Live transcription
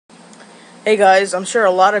Hey guys, I'm sure a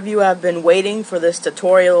lot of you have been waiting for this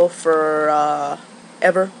tutorial for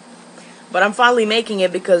ever, but I'm finally making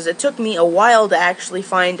it because it took me a while to actually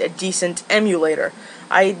find a decent emulator.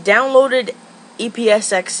 I downloaded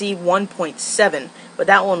EPSXC 1.7, but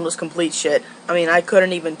that one was complete shit. I mean, I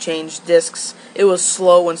couldn't even change discs. It was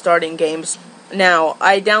slow when starting games. Now,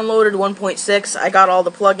 I downloaded 1.6, I got all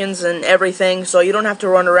the plugins and everything, so you don't have to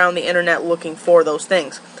run around the internet looking for those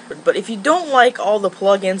things. But if you don't like all the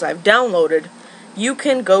plugins I've downloaded, you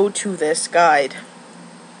can go to this guide.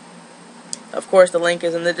 Of course, the link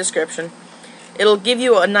is in the description. It'll give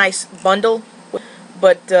you a nice bundle,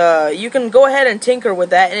 but you can go ahead and tinker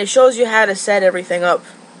with that, and it shows you how to set everything up.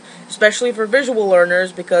 Especially for visual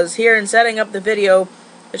learners, because here in setting up the video,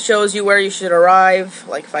 it shows you where you should arrive.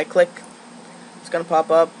 Like if I click, it's going to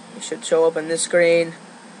pop up. It should show up on this screen.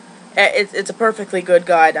 It's a perfectly good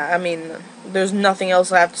guide. I mean, there's nothing else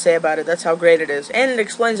I have to say about it. That's how great it is. And it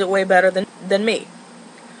explains it way better than me.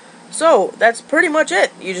 So, that's pretty much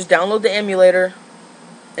it. You just download the emulator,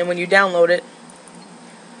 and when you download it,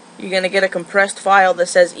 you're going to get a compressed file that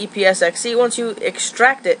says EPSXC. Once you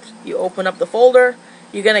extract it, you open up the folder,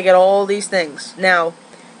 you're going to get all these things. Now,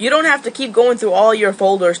 you don't have to keep going through all your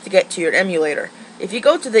folders to get to your emulator. If you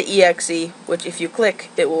go to the EXE, which if you click,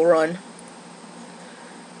 it will run,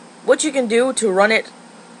 what you can do to run it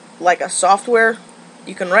like a software,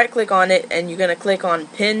 you can right click on it and you're going to click on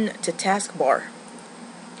Pin to Taskbar.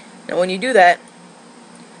 Now when you do that,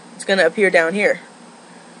 it's going to appear down here.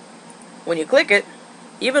 When you click it,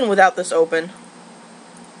 even without this open,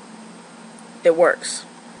 it works.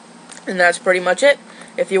 And that's pretty much it.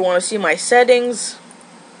 If you want to see my settings,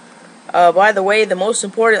 by the way, the most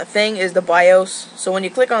important thing is the BIOS. So when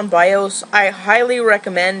you click on BIOS, I highly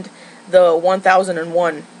recommend the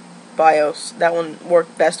 1001 BIOS. That one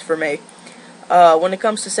worked best for me. When it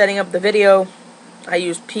comes to setting up the video, I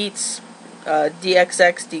use Pete's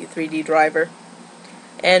DXX 3D driver.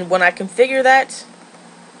 And when I configure that,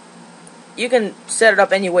 you can set it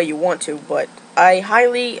up any way you want to, but I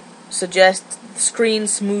highly suggest the screen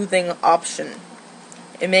smoothing option.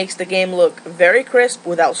 It makes the game look very crisp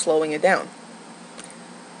without slowing it down.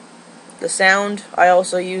 The sound, I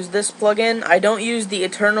also use this plugin. I don't use the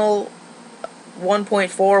Eternal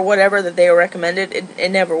 1.4, whatever that they recommended. It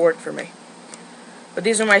never worked for me. But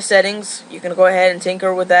these are my settings. You can go ahead and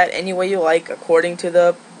tinker with that any way you like, according to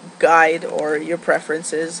the guide or your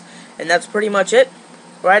preferences. And that's pretty much it.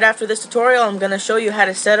 Right after this tutorial, I'm going to show you how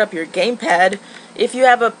to set up your gamepad if you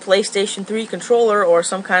have a PlayStation 3 controller or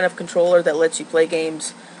some kind of controller that lets you play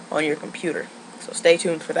games on your computer. So stay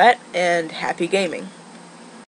tuned for that, and happy gaming.